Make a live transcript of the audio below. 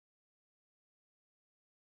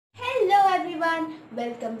everyone,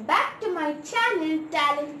 welcome back to my channel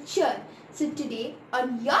Talent Churn. So today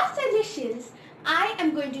on your suggestions I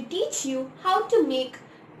am going to teach you how to make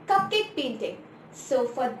cupcake painting. So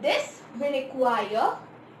for this we require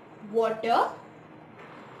water,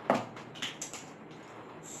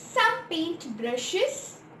 some paint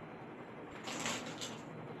brushes,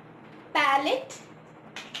 palette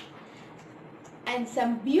and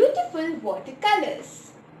some beautiful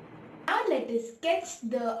watercolors. Now let us sketch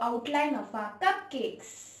the outline of our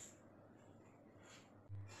cupcakes.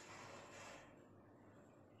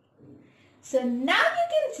 So now you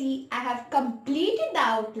can see I have completed the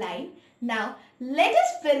outline. Now let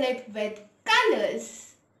us fill it with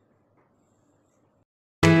colors.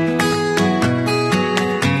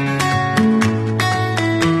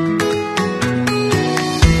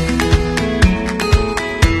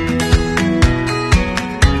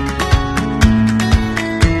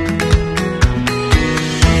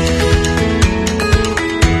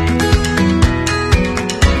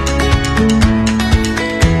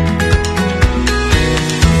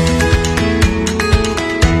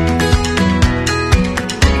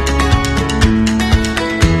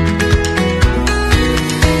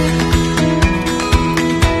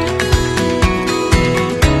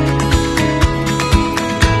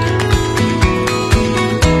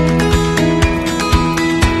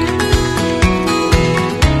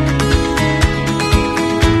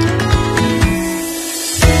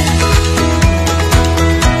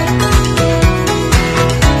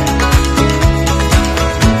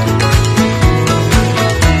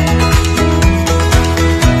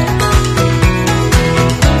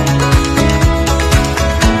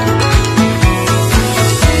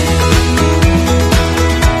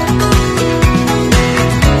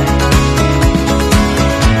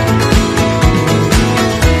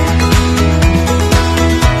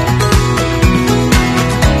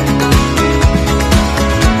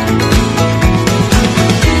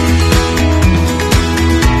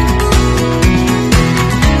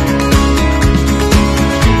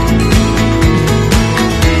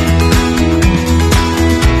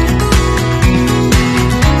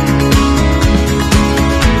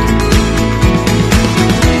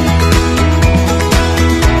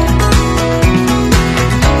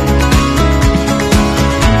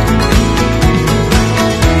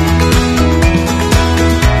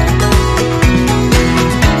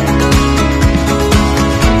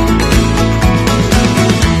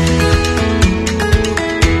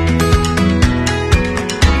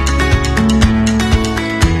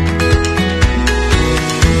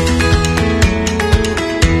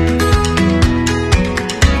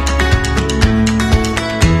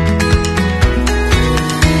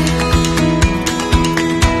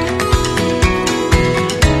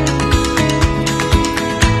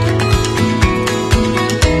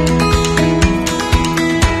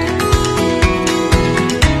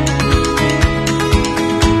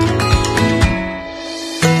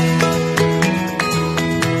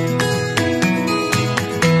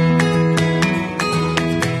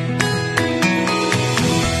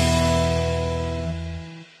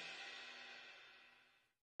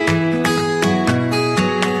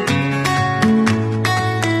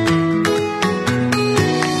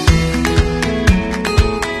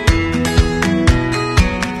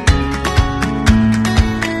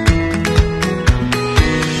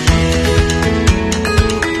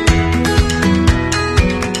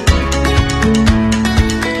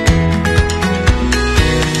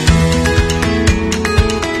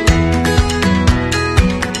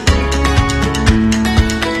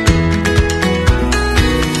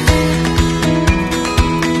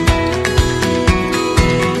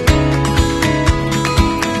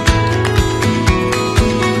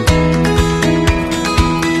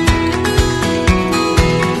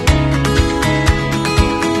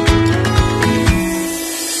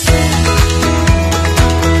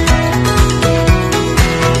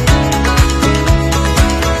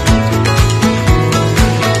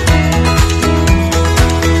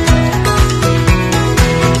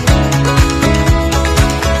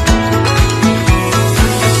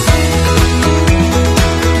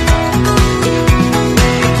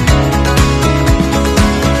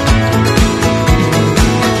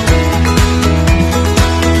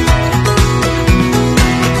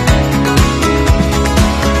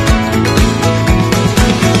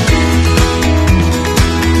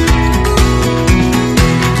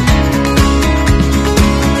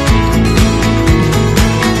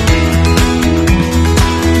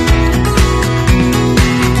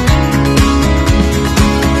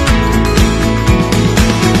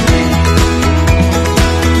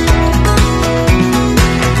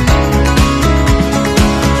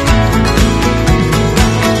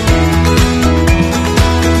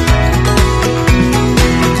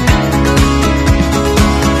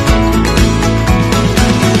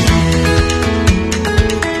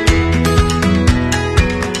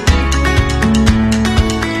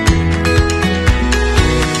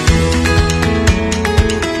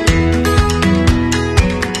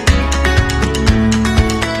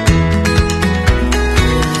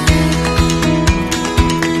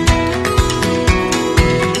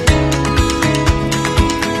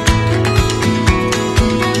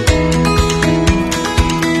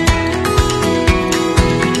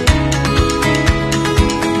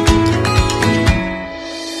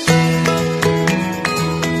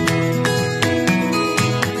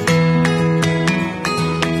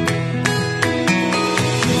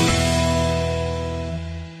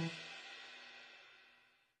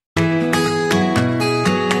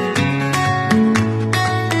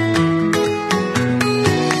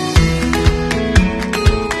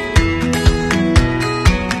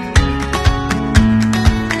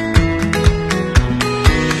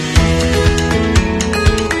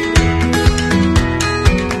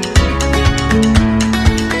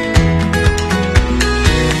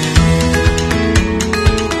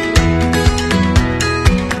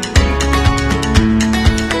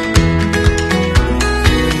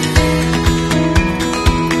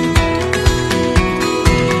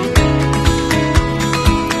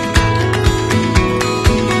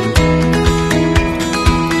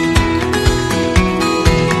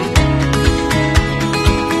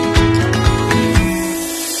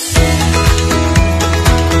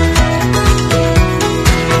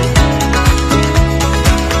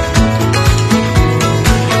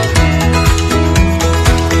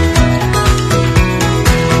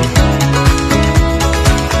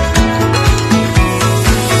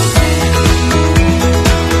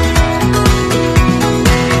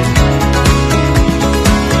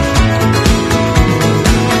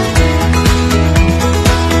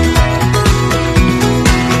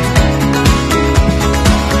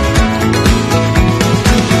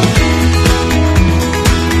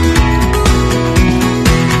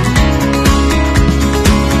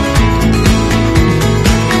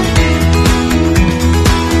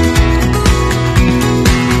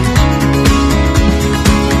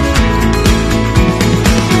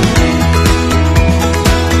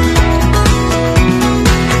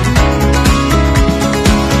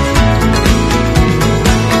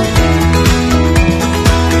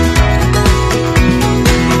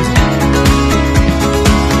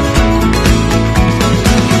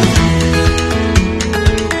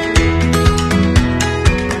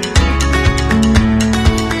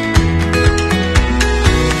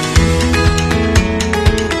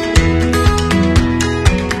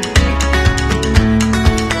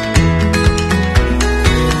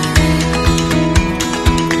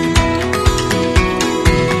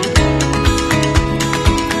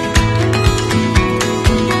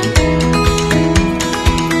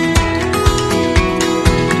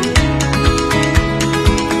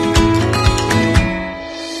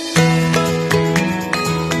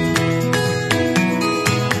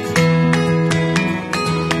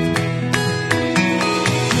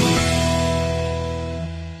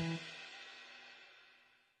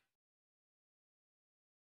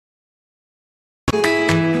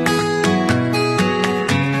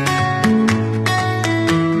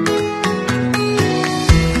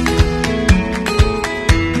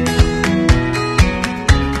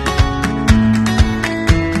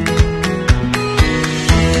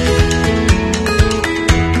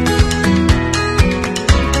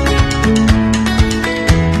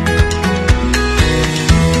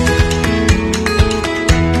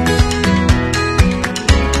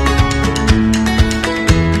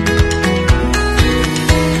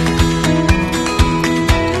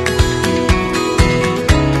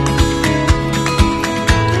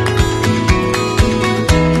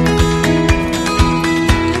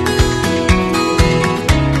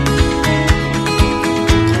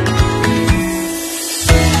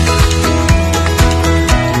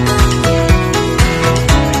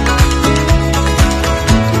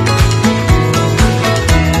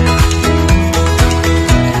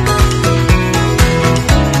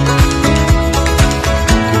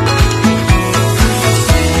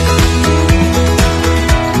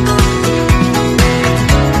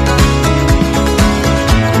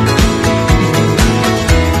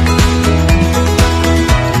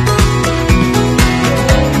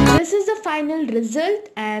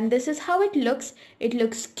 and this is how it looks. It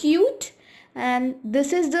looks cute, and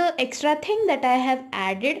this is the extra thing that I have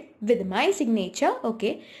added with my signature.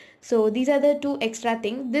 Okay, so these are the two extra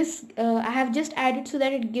things. This I have just added so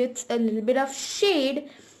that it gives a little bit of shade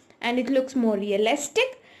and it looks more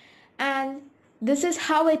realistic. And this is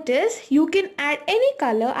how it is. You can add any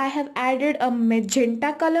color. I have added a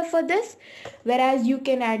magenta color for this, whereas you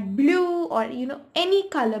can add blue or any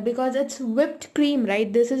color, because it's whipped cream,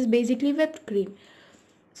 right? This is basically whipped cream.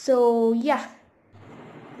 So yeah,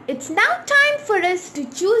 it's now time for us to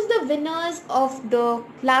choose the winners of the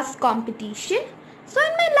last competition. So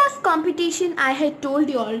in my last competition, I had told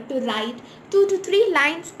you all to write 2 to 3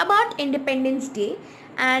 lines about Independence Day,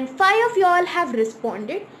 and 5 of you all have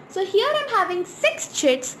responded. So here I'm having 6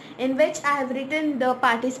 chits in which I have written the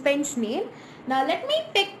participant's name. Now let me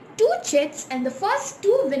pick 2 chits, and the first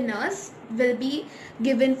 2 winners will be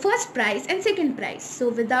given first prize and second prize. So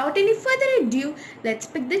without any further ado, let's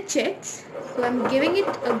pick the chits. So I'm giving it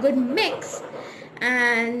a good mix,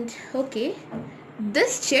 and okay,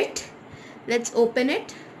 this chit, let's open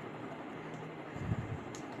it.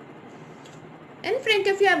 In front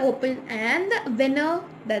of you I've opened, and the winner,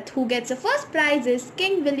 that who gets the first prize, is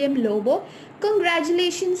King William Lobo.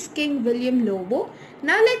 Congratulations, King William Lobo.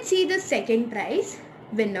 Now let's see the second prize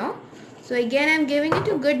winner. So again I'm giving it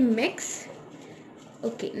a good mix.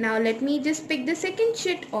 Okay, now let me just pick the second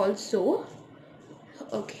chit also.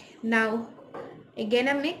 Okay, now again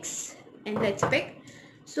a mix, and let's pick.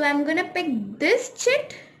 So I'm gonna pick this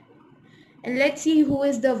chit, and let's see who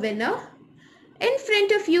is the winner. In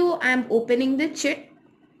front of you I'm opening the chit,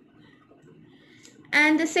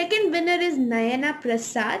 and the second winner is Nayana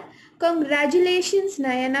Prasad. Congratulations,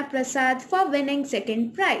 Nayana Prasad, for winning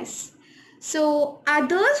second prize. So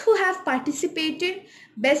others who have participated,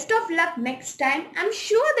 best of luck next time. I'm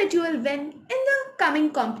sure that you will win in the coming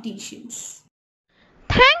competitions.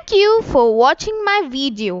 Thank you for watching my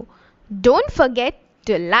video. Don't forget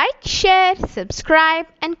to like, share, subscribe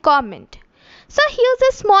and comment. So here's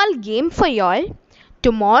a small game for y'all.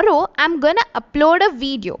 Tomorrow I'm gonna upload a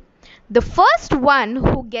video. The first one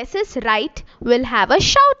who guesses right will have a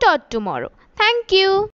shout out tomorrow. Thank you.